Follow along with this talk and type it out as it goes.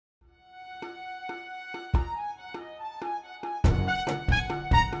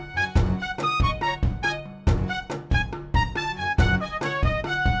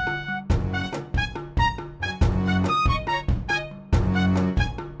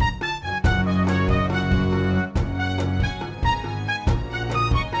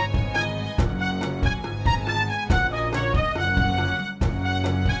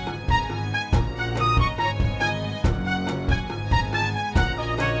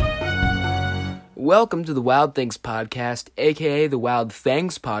Welcome to the Wild Things Podcast, aka the Wild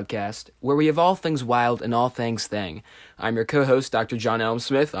Things Podcast, where we have all things wild and all things thing. I'm your co-host, Dr. John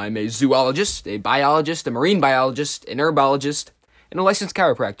Elmsmith. I'm a zoologist, a biologist, a marine biologist, an herbologist, and a licensed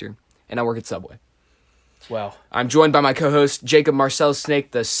chiropractor, and I work at Subway. Wow. I'm joined by my co-host, Jacob Marcellus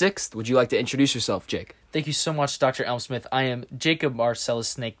Snake the Sixth. Would you like to introduce yourself, Jake? Thank you so much, Dr. Elmsmith. I am Jacob Marcellus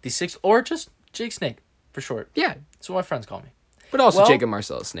Snake the Sixth, or just Jake Snake, for short. Yeah. That's what my friends call me. But also Jacob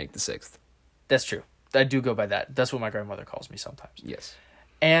Marcellus Snake the Sixth. That's true. I do go by that. That's what my grandmother calls me sometimes. Yes.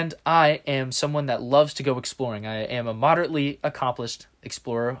 And I am someone that loves to go exploring. I am a moderately accomplished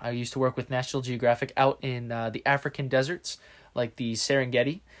explorer. I used to work with National Geographic out in the African deserts, like the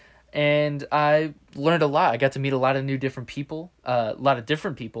Serengeti. And I learned a lot. I got to meet a lot of different people,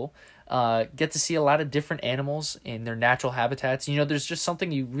 get to see a lot of different animals in their natural habitats. You know, there's just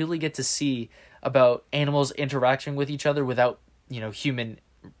something you really get to see about animals interacting with each other without, human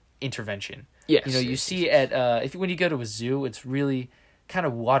intervention. Yes. You see when you go to a zoo, it's really kind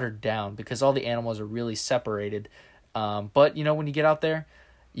of watered down because all the animals are really separated. But when you get out there,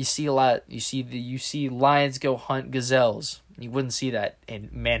 you see a lot. You see lions go hunt gazelles. You wouldn't see that in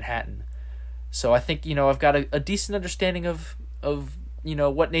Manhattan. So I think I've got a decent understanding of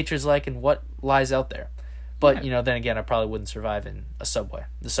what nature's like and what lies out there. But then again, I probably wouldn't survive in a subway.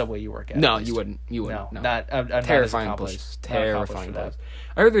 The subway you work at. No, you wouldn't. You wouldn't. No, no. I'm Terrifying place. Terrifying place.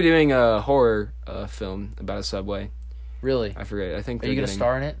 I heard they're doing a horror film about a subway. Really? I forget. I think. Are you going to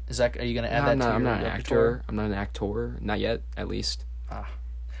star in it? Are you going to add that to your I'm not an repertoire? actor. I'm not an actor. Not yet, at least.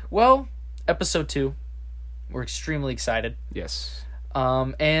 Well, episode 2. We're extremely excited. Yes.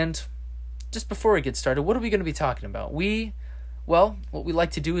 And just before we get started, what are we going to be talking about? What we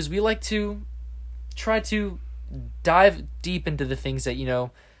like to do is we like to try to dive deep into the things that,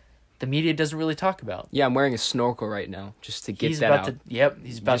 the media doesn't really talk about. Yeah, I'm wearing a snorkel right now just to get He's that about out.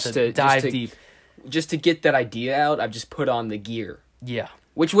 He's about to dive deep. Just to get that idea out, I've just put on the gear. Yeah.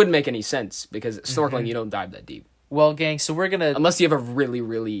 Which wouldn't make any sense because snorkeling, you don't dive that deep. Well, gang, so we're going to... Unless you have a really,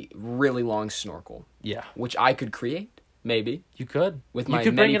 really, really long snorkel. Yeah. Which I could create, maybe. You could. With my You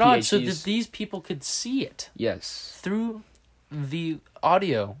could bring many it on PhDs. so that these people could see it. Yes. Through the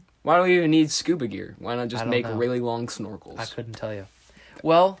audio. Why do we even need scuba gear? Why not just make know. really long snorkels? I couldn't tell you.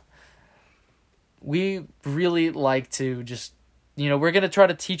 Well, we really like to just... we're going to try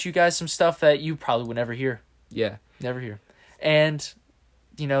to teach you guys some stuff that you probably would never hear. Yeah. Never hear. And,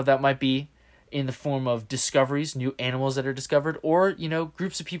 that might be in the form of discoveries, new animals that are discovered, or,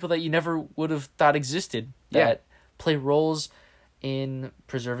 groups of people that you never would have thought existed that play roles in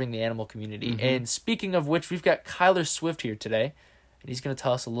preserving the animal community. Mm-hmm. And speaking of which, we've got Kyler Swift here today, and he's going to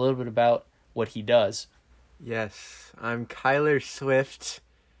tell us a little bit about what he does. Yes, I'm Kyler Swift,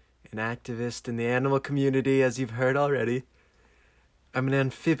 an activist in the animal community, as you've heard already. I'm an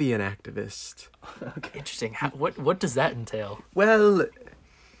amphibian activist. Okay. Interesting. What does that entail? Well,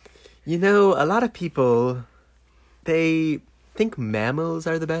 a lot of people, they think mammals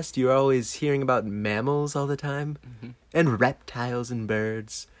are the best. You're always hearing about mammals all the time. Mm-hmm. And reptiles and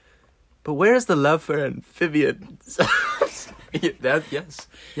birds. But where's the love for amphibians? Yes,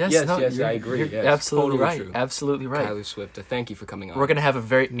 I agree. You're yes, absolutely totally right. True. Absolutely right. Tyler Swift, thank you for coming on. We're going to have a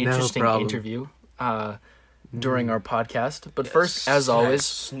very interesting interview during our podcast. But first, as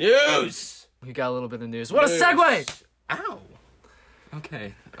always... News! We got a little bit of news. What a segue! Ow!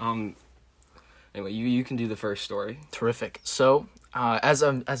 Okay. Anyway, you can do the first story. Terrific. So, as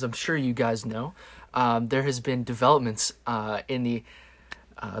I'm sure you guys know, there has been developments in the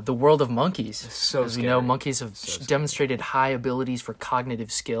world of monkeys. So as we know, monkeys have demonstrated high abilities for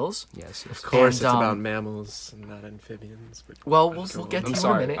cognitive skills. Yes. Of course, it's about mammals and not amphibians. But we'll get to you in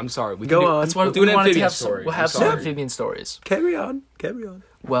a minute. I'm sorry. We Go on. That's why we'll do an wanted to amphibian have story. We'll have some amphibian stories. Carry on.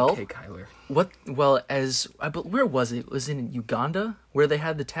 Well, okay, Kyler. Where was it? It was in Uganda where they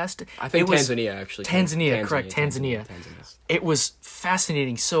had the test. I think Tanzania, actually. Tanzania, correct. Tanzania. It was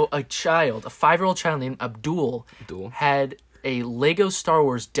fascinating. So a 5-year-old child named Abdul had a Lego Star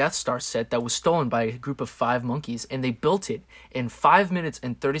Wars Death Star set that was stolen by a group of 5 monkeys, and they built it in 5 minutes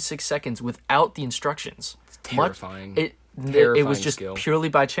and 36 seconds without the instructions. It's terrifying. It was just purely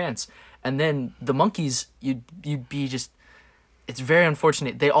by chance. And then the monkeys, you'd be just... It's very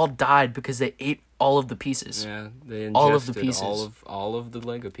unfortunate. They all died because they ate all of the pieces. Yeah, they ingested all of the pieces. All of the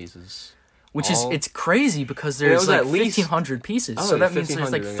Lego pieces. It's crazy because there's like 1,500 pieces. So that means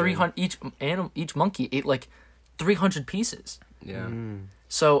there's like 300 each monkey ate like 300 pieces. Yeah.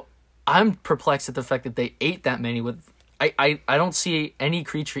 So I'm perplexed at the fact that they ate that many. I don't see any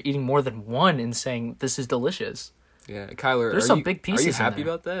creature eating more than one and saying this is delicious. Yeah, Kyler, there's some big pieces. Are you happy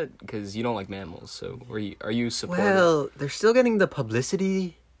about that? Because you don't like mammals, so are you supportive? Well, they're still getting the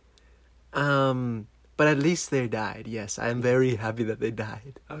publicity But at least they died. Yes, I am very happy that they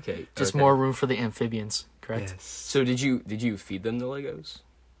died. Okay. Just okay. more room for the amphibians, correct? Yes. So did you feed them the Legos?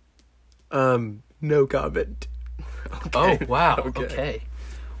 No comment. Oh, wow. Okay. Okay.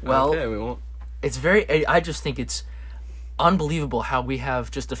 Well, okay, we won't. it's very... I just think it's unbelievable how we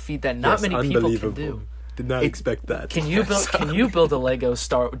have just a feat that not many people can do. Did not expect that. Can you build a Lego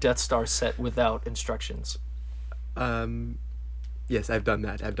Death Star set without instructions? Yes, I've done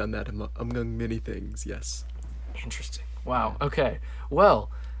that. I've done that among many things, yes. Interesting. Wow. Okay. Well,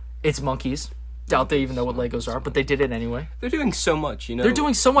 it's monkeys. Doubt they even know what Legos are, but they did it anyway. They're doing so much, you know. They're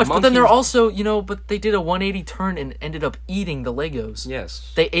doing so much, but then they're Monkeys- also, but they did a 180 turn and ended up eating the Legos.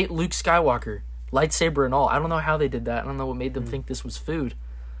 Yes. They ate Luke Skywalker, lightsaber and all. I don't know how they did that. I don't know what made them think this was food,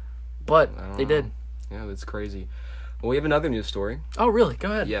 but they did. Yeah, that's crazy. Well, we have another news story. Oh, really?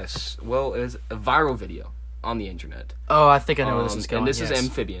 Go ahead. Yes. Well, it's a viral video on the internet. Oh, I think I know where this is going. And this yes. is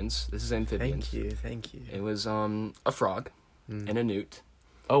amphibians. This is amphibians. Thank you. It was a frog and a newt.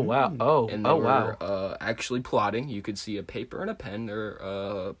 Oh, wow. Oh, And they wow. were actually plotting. You could see a paper and a pen.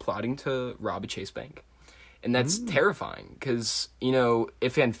 They're plotting to rob a Chase bank. And that's terrifying because,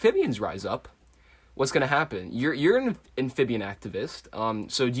 if amphibians rise up, what's going to happen? You're an amphibian activist.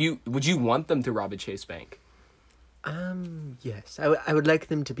 So would you want them to rob a Chase bank? Yes. I would like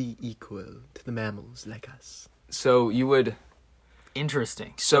them to be equal to the mammals like us. So you would...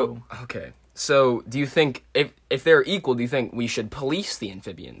 Interesting. Okay. So do you think, if they're equal, do you think we should police the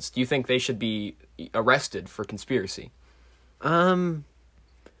amphibians? Do you think they should be arrested for conspiracy?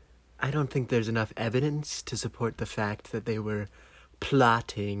 I don't think there's enough evidence to support the fact that they were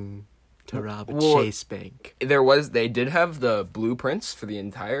plotting to rob a Chase bank. They did have the blueprints for the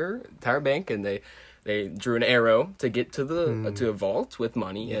entire bank, and they drew an arrow to get to to a vault with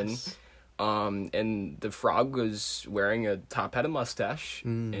money. Yes. And the frog was wearing a top hat and mustache,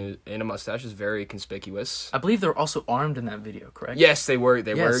 and a mustache is very conspicuous. I believe they're also armed in that video, correct? Yes, they were.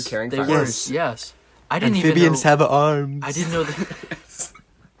 They were carrying they firearms. were. Yes. I didn't Amphibians even know. have arms. I didn't know that.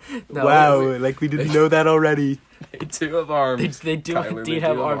 No, Wow, like we didn't know that already. They do have arms. They do Tyler, indeed they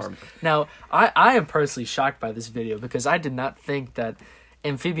have do arms. Now, I am personally shocked by this video because I did not think that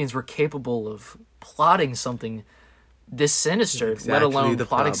amphibians were capable of plotting something this sinister, let Exactly alone the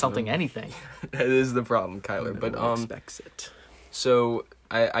plotting problem. something anything. That is the problem, Kyler. No But one expects it. so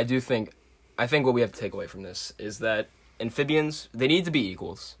I think what we have to take away from this is that amphibians, they need to be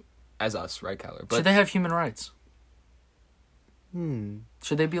equals as us, right, Kyler? But Should they have human rights?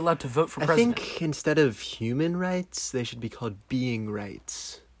 Should they be allowed to vote for I president? think instead of human rights, they should be called being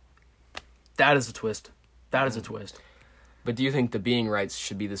rights. That is a twist. That is a twist. But do you think the being rights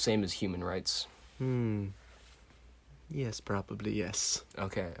should be the same as human rights? Yes, probably yes.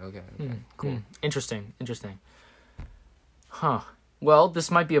 Okay, cool. Interesting. Huh. Well,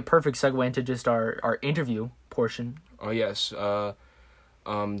 this might be a perfect segue into just our interview portion. Oh yes. Though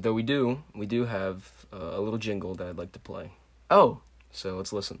we do have a little jingle that I'd like to play. Oh. So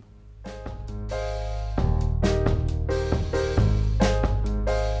let's listen.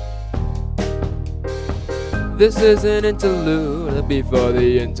 This is an interlude before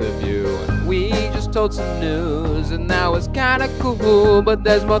the interview. We just told some news, and that was kinda cool, but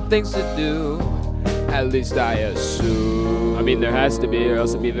there's more things to do. At least I assume. I mean, there has to be, or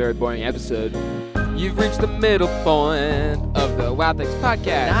else it'd be a very boring episode. You've reached the middle point of the Wild Things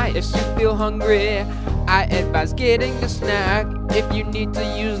podcast. Nice. If you feel hungry, I advise getting a snack. If you need to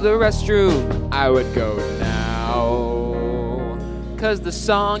use the restroom, I would go now. 'Cause the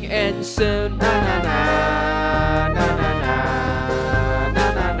song ends soon. Na na na na na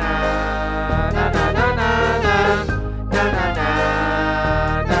na na na na na na na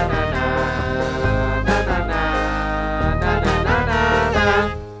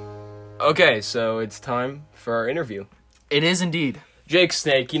na. Okay, so it's time for our interview. It is indeed. Jake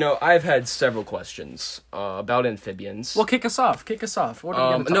Snake, I've had several questions about amphibians. Well, kick us off. What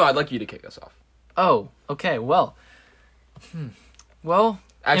are you going to No, I'd like you to kick us off. Oh, okay. Well,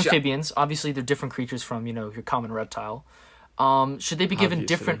 Actually, amphibians, obviously they're different creatures from, your common reptile. Should they be given Obviously.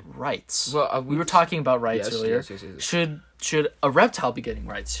 different rights? Well, we were talking about rights Yes, earlier. yes. Should a reptile be getting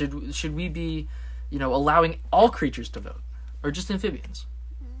rights? Should we be, allowing all creatures to vote, or just amphibians?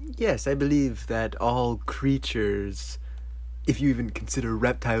 Yes, I believe that all creatures, if you even consider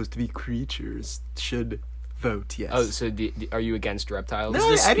reptiles to be creatures, should vote, yes. Oh, so are you against reptiles? No,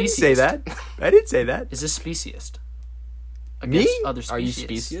 this I didn't say speciesist? that. I didn't say that. Is this speciest? Me? Against other species? Are you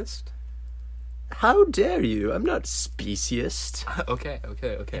speciest? How dare you? I'm not speciest. Okay.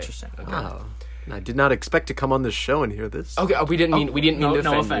 Interesting. Okay. Wow. I did not expect to come on this show and hear this. Okay, we didn't mean no to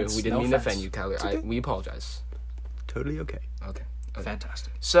offend offense, you. We didn't no mean to offense. offend you, Tyler. okay. We apologize. Totally okay. Okay.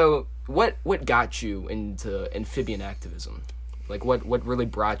 fantastic. So, what got you into amphibian activism? Like, what really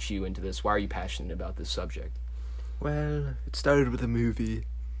brought you into this? Why are you passionate about this subject? Well, it started with a movie,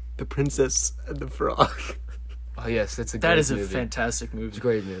 The Princess and the Frog. Oh yes, that's a great movie. That is a fantastic movie. It's a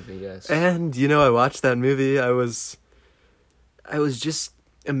great movie, yes. And I watched that movie. I was just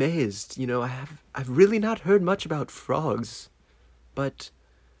amazed. I've really not heard much about frogs, but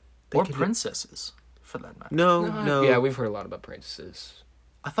Or princesses, for that matter. No. Yeah, we've heard a lot about princesses.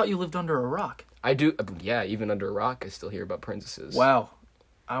 I thought you lived under a rock. I do. Yeah, even under a rock, I still hear about princesses. Wow.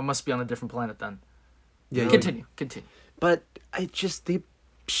 I must be on a different planet then. Yeah, Continue. But the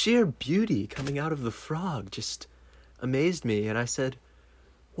sheer beauty coming out of the frog just amazed me, and I said,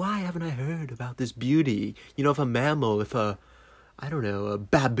 why haven't I heard about this beauty? If a mammal, a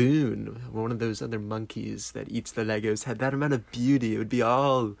baboon, one of those other monkeys that eats the Legos, had that amount of beauty, it would be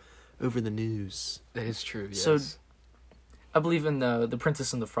all over the news. That is true, yes. So, I believe in the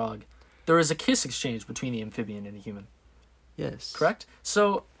Princess and the Frog. There is a kiss exchange between the amphibian and the human. Yes. Correct?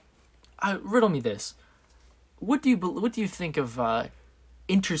 So, riddle me this. What do you think of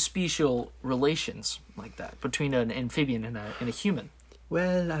interspecial relations like that between an amphibian and a human?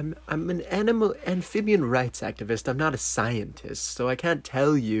 Well, I'm an amphibian rights activist. I'm not a scientist, so I can't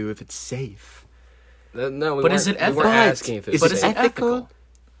tell you if it's safe. No, but is it ethical? We weren't asking if it's But is safe. it ethical?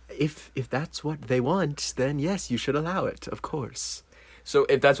 If that's what they want, then yes, you should allow it, of course. So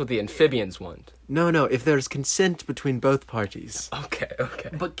if that's what the amphibians want. No, if there's consent between both parties. Okay.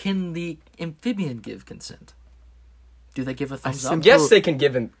 But can the amphibian give consent? Do they give a thumbs up? Yes, they can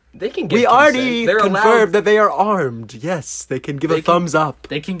give him. They can give. We consent. already They're confirmed allowed. that they are armed. Yes, they can give a thumbs up.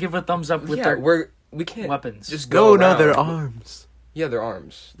 They can give a thumbs up with We can't weapons. just go No, around. they're arms. Yeah, they're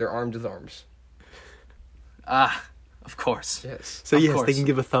arms. They're armed with arms. Of course. Yes. So Of yes, course. they can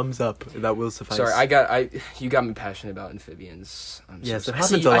give a thumbs up. That will suffice. Sorry, you got me passionate about amphibians. Yes, so it sorry.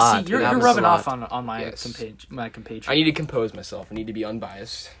 happens a lot. I see. You're It happens rubbing a off lot. on my Yes. compatriot. I need to compose myself. I need to be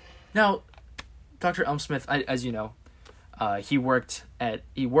unbiased. Now, Dr. Elmsmith, as you know, he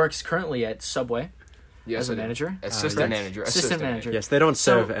works currently at Subway Yes, as a I do. manager. Assistant yes. manager. Assistant manager. Yes, they don't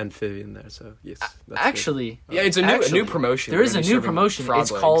So- serve amphibian there, so yes. That's Actually, Yeah, it's a new promotion. there We're is gonna a be new serving promotion. frog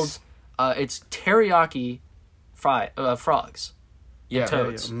It's legs. called it's teriyaki frogs. Yeah.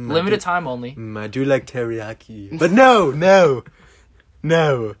 Toads. yeah. Limited time only. I do like teriyaki, but no,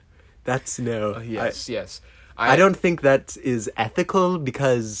 that's no. Yes. I don't think that is ethical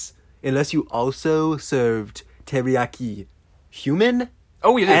because unless you also served teriyaki human,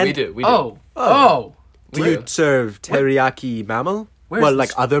 Oh, we do. And- We do. Oh. do Where- you serve teriyaki mammal? Where's Well, this-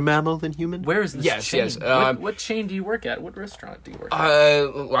 like other mammal than human? Where is this Yes, chain? yes, What chain do you work at? What restaurant do you work at?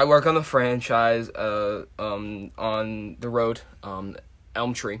 I work on the franchise on the road,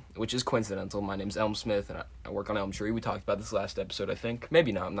 Elm Tree, which is coincidental. My name's Elmsmith, and I work on Elm Tree. We talked about this last episode, I think.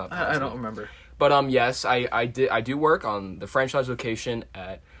 Maybe not. I'm not I positive. don't remember. But yes, I do work on the franchise location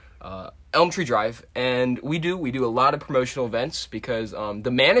at Elm Tree Drive, and we do a lot of promotional events because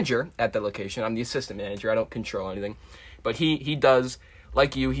the manager at that location, I'm the assistant manager. I don't control anything, but he does.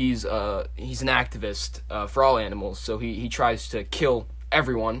 Like you, he's an activist for all animals. So he tries to kill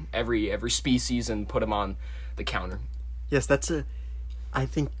everyone, every species, and put them on the counter. Yes, I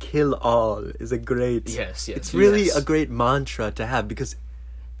think kill all is a great... Yes. It's really yes. a great mantra to have because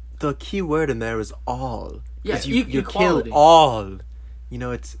the key word in there is all. Yeah, 'Cause you equality. kill all.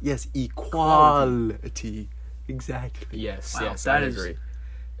 It's, yes, equality. Exactly. Yes, Wow, yes, that I is- agree.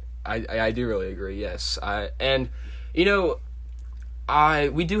 I do really agree. Yes,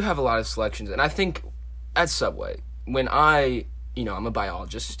 we do have a lot of selections, and I think at Subway when I'm a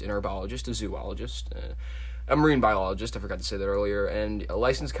biologist, an herbologist, a zoologist, a marine biologist. I forgot to say that earlier, and a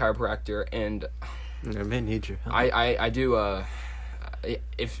licensed chiropractor, and I may need your help. I do.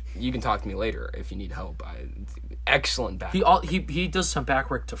 If you can talk to me later if you need help. Excellent back. He does some back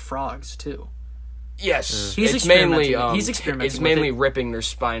work to frogs too. Yes, He's it's mainly experimenting- he's experimenting It's with mainly it. ripping their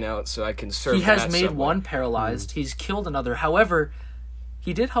spine out so I can serve. He has that made Subway. one paralyzed. He's killed another. However,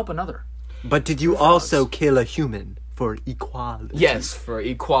 he did help another. But did you also kill a human for equality? Yes, for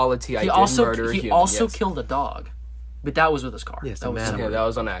equality, I He did also murder a he human. also yes. killed a dog, but that was with his car. Yes, that a was man. Yeah, separate. that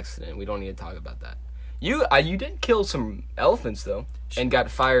was on accident. We don't need to talk about that. You did kill some elephants though, and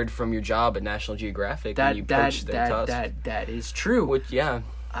got fired from your job at National Geographic when you poached their tusks. That is true. Which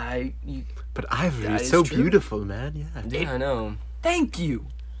But ivory That is is so true. beautiful, man. Yeah. I know. Thank you.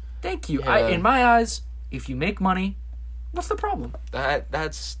 Yeah. In my eyes, if you make money, what's the problem?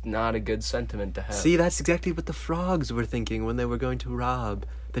 That's not a good sentiment to have. See, that's exactly what the frogs were thinking when they were going to rob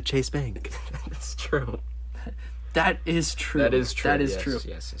the Chase Bank. That's true. That is true. That is true. That is yes, true.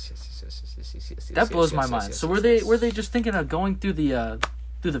 Yes. That blows my mind. So were they just thinking of going through the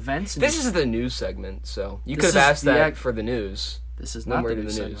vents? And This is the news segment, so you This could have is asked the that act- for the news. This is When not we're the in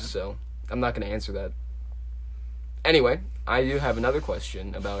news the segment. news, so I'm not going to answer that. Anyway, I do have another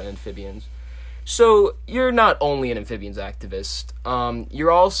question about amphibians. So, you're not only an amphibians activist,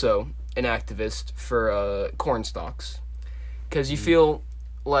 you're also an activist for corn stalks. Because you feel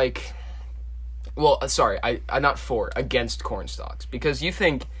like... Well, sorry, I'm not for, against corn stalks. Because you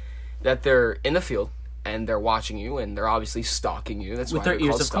think that they're in the field, and they're watching you, and they're obviously stalking you. That's With why their they're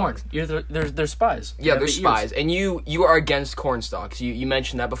ears called of stalks. corn. They're spies. Yeah, They they're have the spies, ears. and you are against corn stalks. You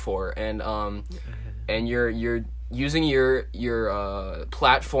mentioned that before, and you're using your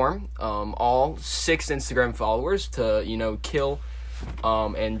platform, all 6 Instagram followers to kill,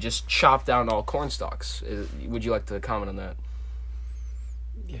 and just chop down all corn stalks. Would you like to comment on that?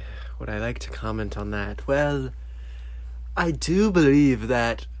 Would I like to comment on that? Well, I do believe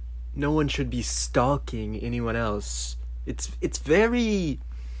that no one should be stalking anyone else. It's very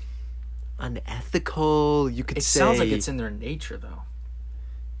unethical. You could It say. sounds like it's in their nature, though.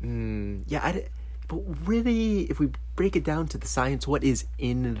 But really, if we break it down to the science, what is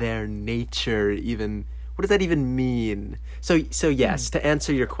in their nature even? What does that even mean? So yes, to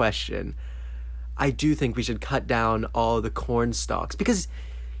answer your question, I do think we should cut down all the corn stalks, because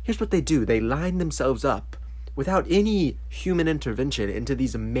here's what they do. They line themselves up without any human intervention into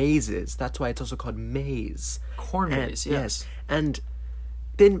these mazes. That's why it's also called maze. Corn maze, yes. And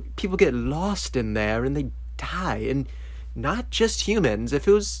then people get lost in there and they die. And not just humans. If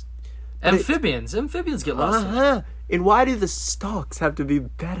it was... Amphibians get lost. And why do the stalks have to be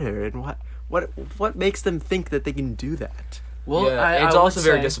better? And what makes them think that they can do that? Well, yeah, it's I also would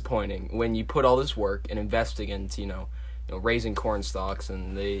very say- disappointing when you put all this work and investing into raising corn stalks,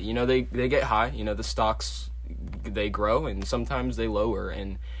 and they get high. The stalks, they grow, and sometimes they lower,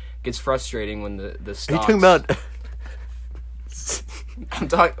 and it gets frustrating when the stalks. Are you talking about...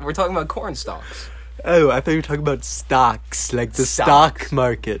 We're talking about corn stalks. Oh, I thought you were talking about stocks, like the Stocks. stock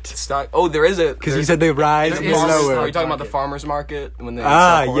market. Stock. Oh, there is a... Because you said they rise and Are you lower. talking about the farmer's market when they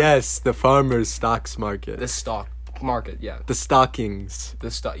Ah, sell corn? yes, the farmer's stocks market. The stock market, yeah. The stockings.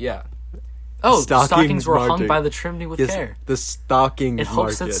 The stock, yeah. Oh, the Stockings stockings were hung market. by the chimney with Yes, care. the stockings In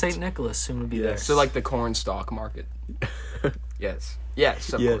hopes market. that St. Nicholas soon would be there. Yes. So like the corn stalk market. Yes,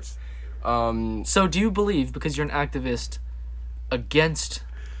 of Yes. course. So do you believe, because you're an activist against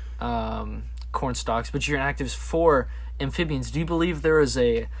corn stalks, but you're an activist for amphibians, do you believe there is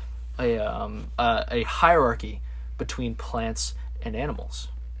a hierarchy between plants and animals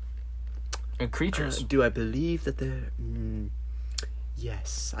and creatures? Do I believe that there...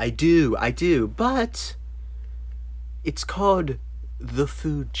 yes, I do. But it's called the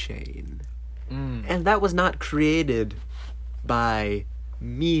food chain. And that was not created by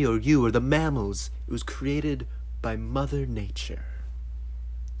me or you or the mammals. It was created by Mother Nature.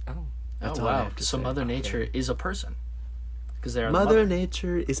 Oh. That's Oh all I wow! have to So say. Mother Nature is a person, because they are the Mother mother.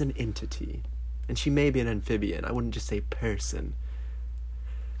 Nature is an entity. And she may be an amphibian. I wouldn't just say person.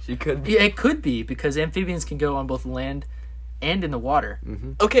 She could be. Yeah, it could be, because amphibians can go on both land and in the water.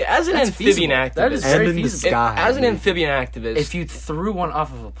 Okay, as an That's amphibian feasible. activist. That is And very in the feasible. sky. As an amphibian activist. If you threw one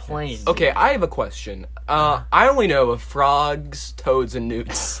off of a plane, Okay, I have a question. I only know of frogs, toads, and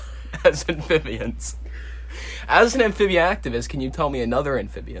newts as amphibians. As an amphibian activist, can you tell me another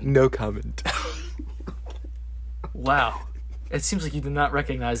amphibian? No comment. wow, it seems like you do not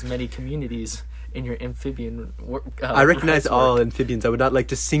recognize many communities in your amphibian work. I recognize rights all work. amphibians. I would not like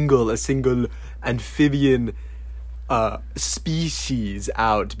to single a single amphibian species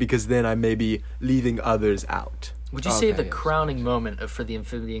out, because then I may be leaving others out. Would you say Okay, the yes. crowning moment for the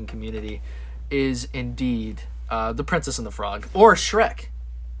amphibian community is indeed the Princess and the Frog, or Shrek?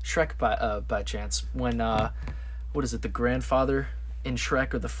 Shrek by chance, when what is it, the grandfather in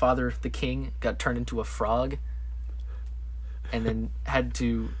Shrek, or the father, the king, got turned into a frog, and then had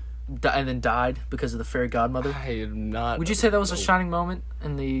to and then died because of the fairy godmother. I am not. Would you say that was a shining moment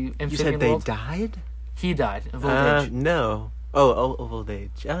in the You amphibian said they world? died? He died of old age. No. Oh, old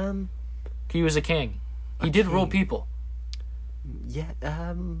age. He was a king. He did rule king. people. Yeah.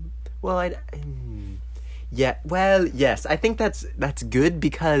 Well, yeah. Well, yes. I think that's good,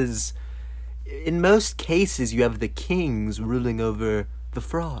 because in most cases you have the kings ruling over the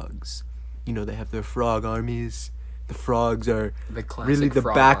frogs. They have their frog armies. The frogs are The classic really the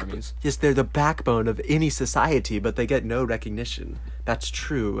frog armies. Yes, they're the backbone of any society, but they get no recognition. That's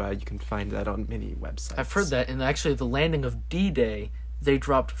true. You can find that on many websites. I've heard that, and actually the landing of D-Day, they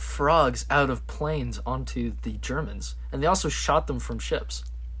dropped frogs out of planes onto the Germans, and they also shot them from ships.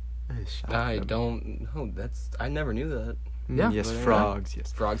 I don't know. I never knew that. Yeah. Yes, frogs.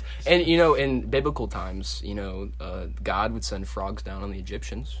 Yes, Frogs. And, you know, in biblical times, you know, God would send frogs down on the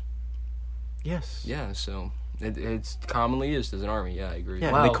Egyptians. Yes. Yeah, so it's commonly used as an army. Yeah, I agree.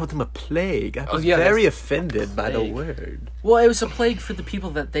 Yeah, Wow. and they called them a plague. I was yeah, very that's- offended by the plague. word. Well, it was a plague for the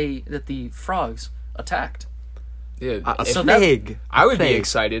people that the frogs attacked. Yeah, A if- plague. I would be Plague.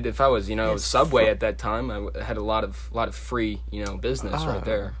 excited if I was, you know, Yes, Subway at that time. I had a lot of free, you know, business right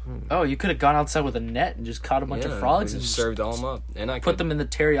there. Oh, you could have gone outside with a net and just caught a bunch of Yeah, frogs I and just served all them up, and I put could. them in the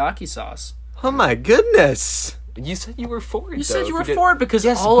teriyaki sauce. Oh my goodness! You said you were for it. You though, said if you were did- for it because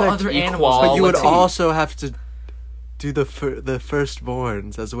Yes, all but other animals. equality- But you would Quality. also have to do the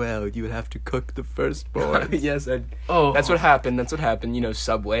firstborns as well. You would have to cook the firstborns. Yes, Oh, that's what happened. That's what happened. You know,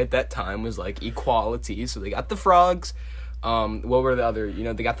 Subway at that time was like equality. So they got the frogs. What were the other? You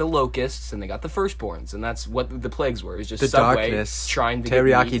know, they got the locusts and they got the firstborns, and that's what the plagues were. It's just The Subway darkness. trying to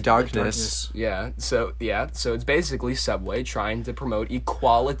Teriyaki get meat. darkness. Yeah. So it's basically Subway trying to promote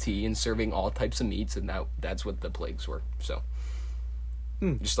equality and serving all types of meats, and that's what the plagues were. So,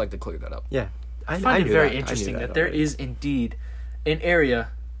 just like to clear that up. Yeah. I find it knew very that. I knew interesting that there already. is indeed an area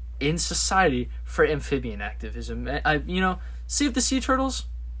in society for amphibian activism. Save the sea turtles,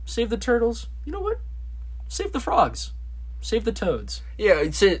 save the turtles. You know what? Save the frogs, save the toads. Yeah.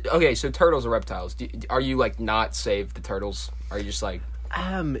 Okay. So turtles are reptiles. Are you like not save the turtles? Are you just like?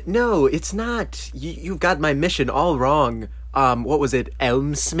 No, it's not. You've got my mission all wrong. What was it?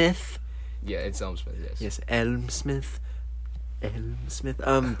 Elmsmith? Yeah, it's Elmsmith. Yes. Yes, Elmsmith.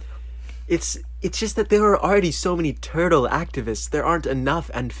 It's just that there are already so many turtle activists. There aren't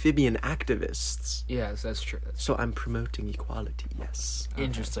enough amphibian activists. Yes, that's true. So I'm promoting equality, yes.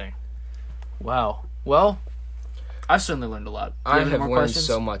 Interesting. Wow. Well, I've certainly learned a lot. Do you I any have more learned questions?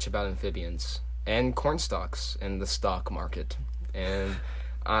 so much about amphibians and corn stalks and the stock market, and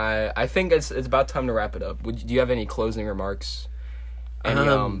I think it's about time to wrap it up. Do you have any closing remarks?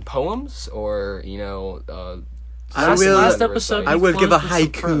 Any poems or I will- Last episode, I will give a closed with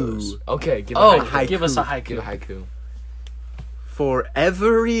some haiku. prose. Okay, give Oh, a haiku. give us a Give a haiku. haiku. For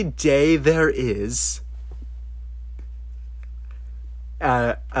every day there is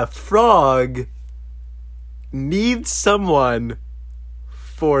a frog needs someone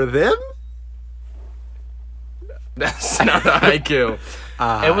for them. That's not a haiku.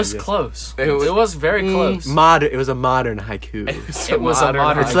 It was yes. close. It was- It was very close. It was a modern haiku. It was a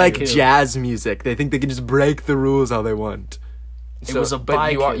modern It's like haiku. jazz music. They think they can just break the rules all they want. It was a but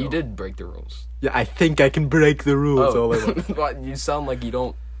baiku. you did break the rules. Yeah, I think I can break the rules all I Oh, want. But you sound like you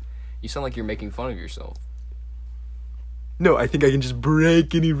don't. You sound like you're making fun of yourself. No, I think I can just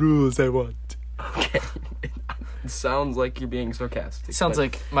break any rules I want. Okay. It sounds like you're being sarcastic. It sounds but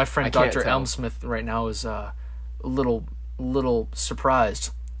like my friend I can't Dr. tell. Elmsmith right now is a little surprised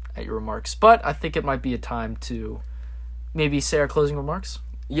at your remarks. But I think it might be a time to maybe say our closing remarks.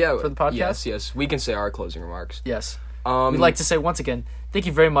 yeah, for the podcast? Yes, we can say our closing remarks. Yes. We'd like to say once again, thank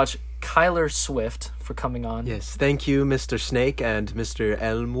you very much, Kyler Swift, for coming on. Yes, thank you, Mr. Snake and Mr.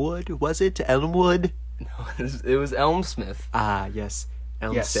 Elmwood. Was it Elmwood? It was Elmsmith. Ah, yes.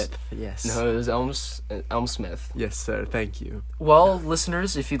 Yes. Elmsmith. Yes. No, it was Elmsmith. Yes, sir. Thank you. Well,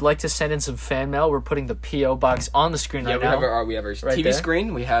 listeners, if you'd like to send in some fan mail, we're putting the P.O. box on the screen Yeah, right we now. have our Right TV there.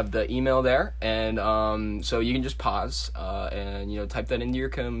 screen. We have the email there, and so you can just pause and type that into your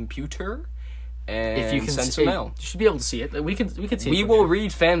computer, and If you can send see, some mail. you should be able to see it. We can see it. We from will here.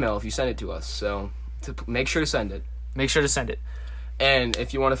 read fan mail if you send it to us. So make sure to send it. Make sure to send it. And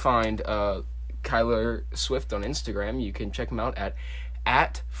if you want to find Kyler Swift on Instagram, you can check him out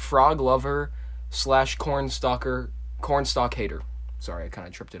at froglover/cornstalk hater. Sorry, I kind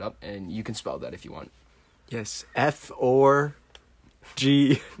of tripped it up, and you can spell that if you want. Yes. F or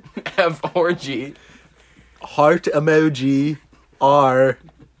G. F or G. Heart emoji. R.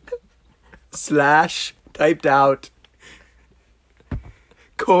 / typed out.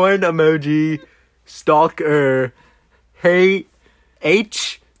 Corn emoji. Stalker. Hey.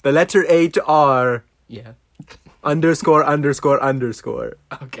 H. The letter H R. Yeah. ____.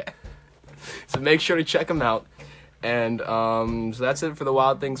 Okay. So make sure to check them out. And so that's it for the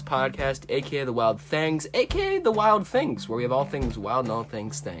Wild Things podcast, aka the Wild Things, aka the Wild Things, where we have all things wild and all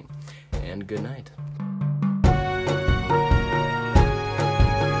things thing. And good night.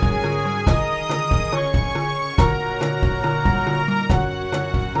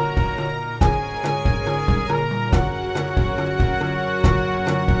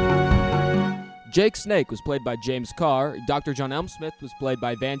 Jake Snake was played by James Carr, Dr. John Elmsmith was played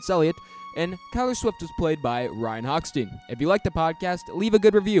by Vance Elliott, and Kyler Swift was played by Ryan Hochstein. If you like the podcast, leave a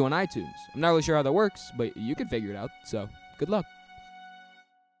good review on iTunes. I'm not really sure how that works, but you can figure it out, so good luck.